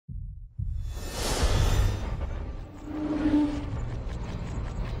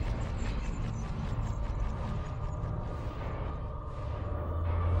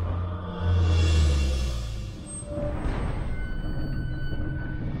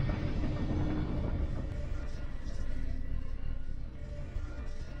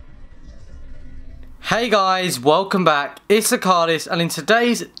Hey guys, welcome back. It's TheCardists, and in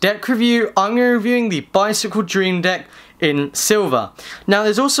today's deck review, I'm going to be reviewing the Bicycle Dream deck in silver. Now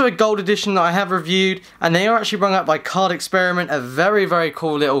there's also a gold edition that I have reviewed, and they are actually run out by Card Experiment, a very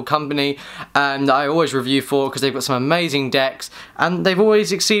cool little company that I always review for because they've got some amazing decks and they've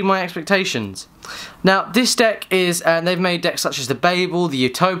always exceeded my expectations. Now this deck is, they've made decks such as the Babel, the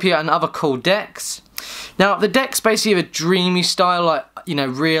Utopia and other cool decks. Now the deck's basically of a dreamy style, like, you know,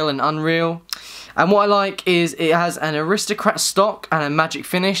 real and unreal. And what I like is it has an aristocrat stock and a magic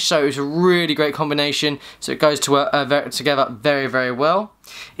finish, so it's a really great combination, so it goes together very well.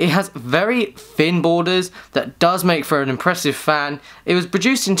 It has very thin borders that does make for an impressive fan. It was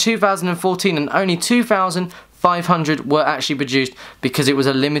produced in 2014 and only 2,500 were actually produced because it was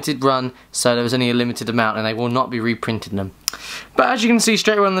a limited run, so there was only a limited amount and they will not be reprinting them. But as you can see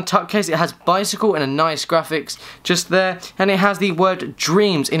straight away on the tuck case, it has bicycle and a nice graphics just there, and it has the word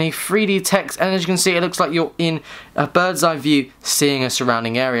dreams in a 3D text, and as you can see it looks like you're in a bird's eye view seeing a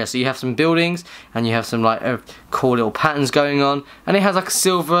surrounding area. So you have some buildings and you have some like cool little patterns going on, and it has like a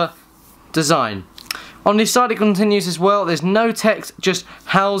silver design. On this side it continues as well, there's no text, just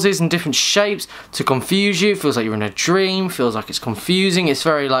houses and different shapes to confuse you. Feels like you're in a dream, feels like it's confusing, it's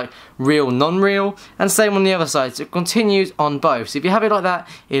very like real, non-real, and same on the other side, so it continues on both. So if you have it like that,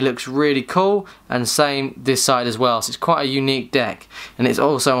 it looks really cool, and same this side as well, so it's quite a unique deck, and it's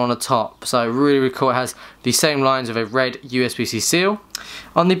also on the top, so really cool. It has the same lines of a red USB-C seal.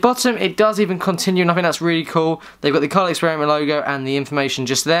 On the bottom it does even continue, and I think that's really cool. They've got the Card Experiment logo and the information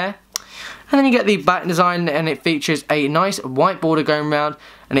just there. And then you get the back design, and it features a nice white border going around,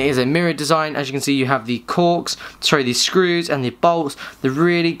 and it is a mirrored design. As you can see, you have the corks, the screws and the bolts, the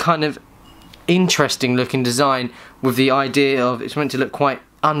really kind of interesting looking design with the idea of it's meant to look quite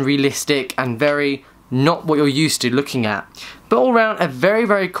unrealistic and very not what you're used to looking at. But all around a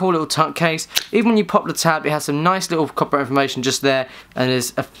very cool little tuck case. Even when you pop the tab, it has some nice little copper information just there, and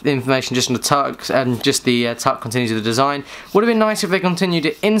there's information just on the tuck, and just the tuck continues with the design. Would have been nice if they continued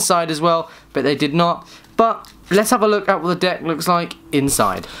it inside as well, but they did not. But let's have a look at what the deck looks like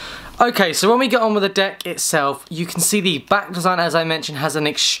inside. Okay, so when we get on with the deck itself, you can see the back design, as I mentioned, has an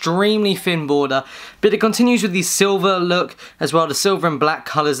extremely thin border, but it continues with the silver look as well, the silver and black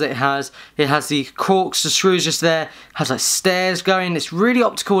colours that it has. It has the corks, the screws just there, has like stairs going. It's really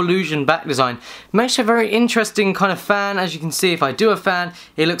optical illusion back design. Makes a very interesting kind of fan. As you can see, if I do a fan,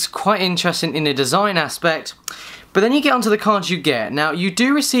 it looks quite interesting in the design aspect. But then you get onto the cards you get. Now, you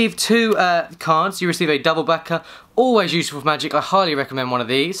do receive two cards. You receive a double backer, always useful for Magic. I highly recommend one of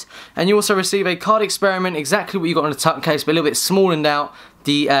these. And you also receive a Card Experiment, exactly what you got on the tuck case, but a little bit smallened out,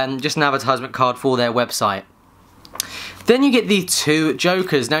 the just an advertisement card for their website. Then you get the two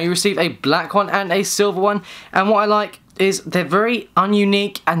Jokers. Now, you receive a black one and a silver one, and what I like is they're very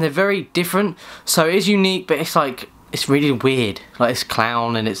ununique and they're very different. So it is unique, but it's like, it's really weird, like this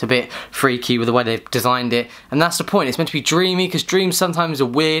clown, and it's a bit freaky with the way they've designed it, and that's the point. It's meant to be dreamy, because dreams sometimes are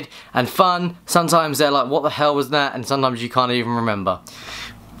weird and fun, sometimes they're like, what the hell was that, and sometimes you can't even remember,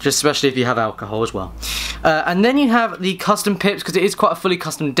 just especially if you have alcohol as well. And then you have the custom pips, because it is quite a fully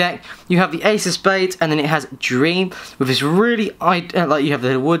custom deck. You have the Ace of Spades, and then it has Dream with this really, like, you have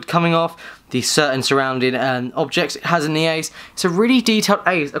the wood coming off, the certain surrounding objects it has in the ace. It's a really detailed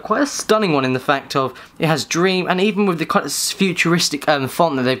ace, quite a stunning one in the fact of it has Dream, and even with the kind of futuristic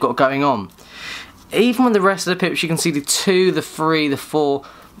font that they've got going on. Even with the rest of the pips, you can see the 2, the 3, the 4,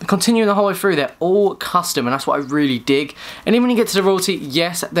 continuing the whole way through, they're all custom, and that's what I really dig. And even when you get to the royalty,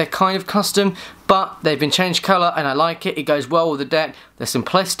 yes, they're kind of custom, but they've been changed colour, and I like it. It goes well with the deck. They're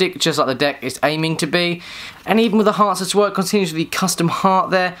simplistic, just like the deck is aiming to be. And even with the hearts as well, it continues with the custom heart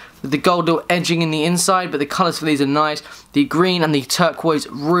there, with the gold little edging in the inside, but the colours for these are nice. The green and the turquoise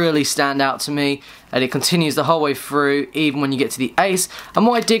really stand out to me, and it continues the whole way through, even when you get to the ace. And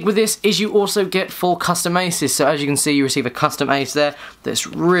what I dig with this is you also get 4 custom aces. So as you can see, you receive a custom ace there that's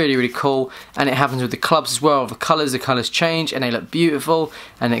really cool, and it happens with the clubs as well. The colours change, and they look beautiful,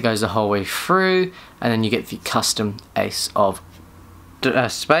 and it goes the whole way through. And then you get the custom ace of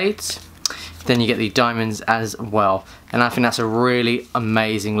spades. Then you get the diamonds as well, and I think that's a really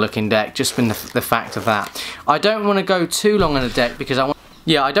amazing looking deck, just from the fact of that. I don't want to go too long on the deck because I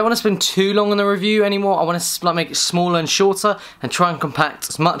don't want to spend too long on the review anymore. I want to make it smaller and shorter and try and compact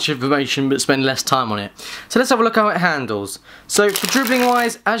as much information but spend less time on it. So let's have a look how it handles. So for dribbling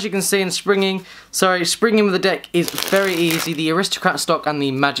wise, as you can see, in springing with the deck is very easy. The aristocrat stock and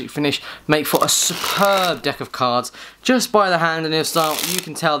the magic finish make for a superb deck of cards. just by the hand and style, you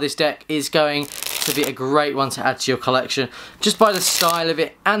can tell this deck is going to be a great one to add to your collection. Just by the style of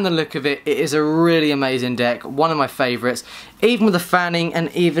it and the look of it, it is a really amazing deck, one of my favourites. Even with the fanning,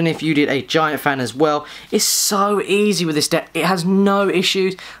 and even if you did a giant fan as well, it's so easy with this deck. It has no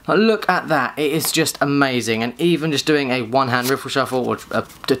issues. Like, look at that, it is just amazing. And even just doing a one-hand riffle shuffle or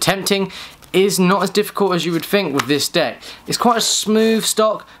attempting is not as difficult as you would think with this deck. It's quite a smooth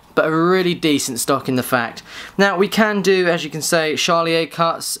stock, but a really decent stock in the fact. Now we can do, as you can say, Charlier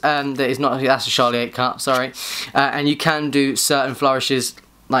cuts. That's a Charlier cut, sorry. And you can do certain flourishes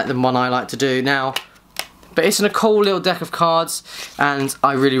like the one I like to do now. But it's in a cool little deck of cards, and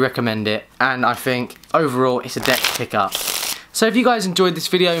I really recommend it. And I think overall it's a deck to pick up. So if you guys enjoyed this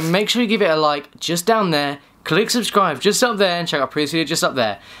video, make sure you give it a like just down there. Click subscribe just up there, and check out previous video just up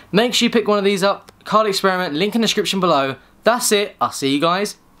there. Make sure you pick one of these up. Card experiment, link in the description below. That's it. I'll see you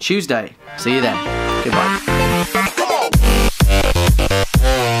guys Tuesday. See you then. Goodbye.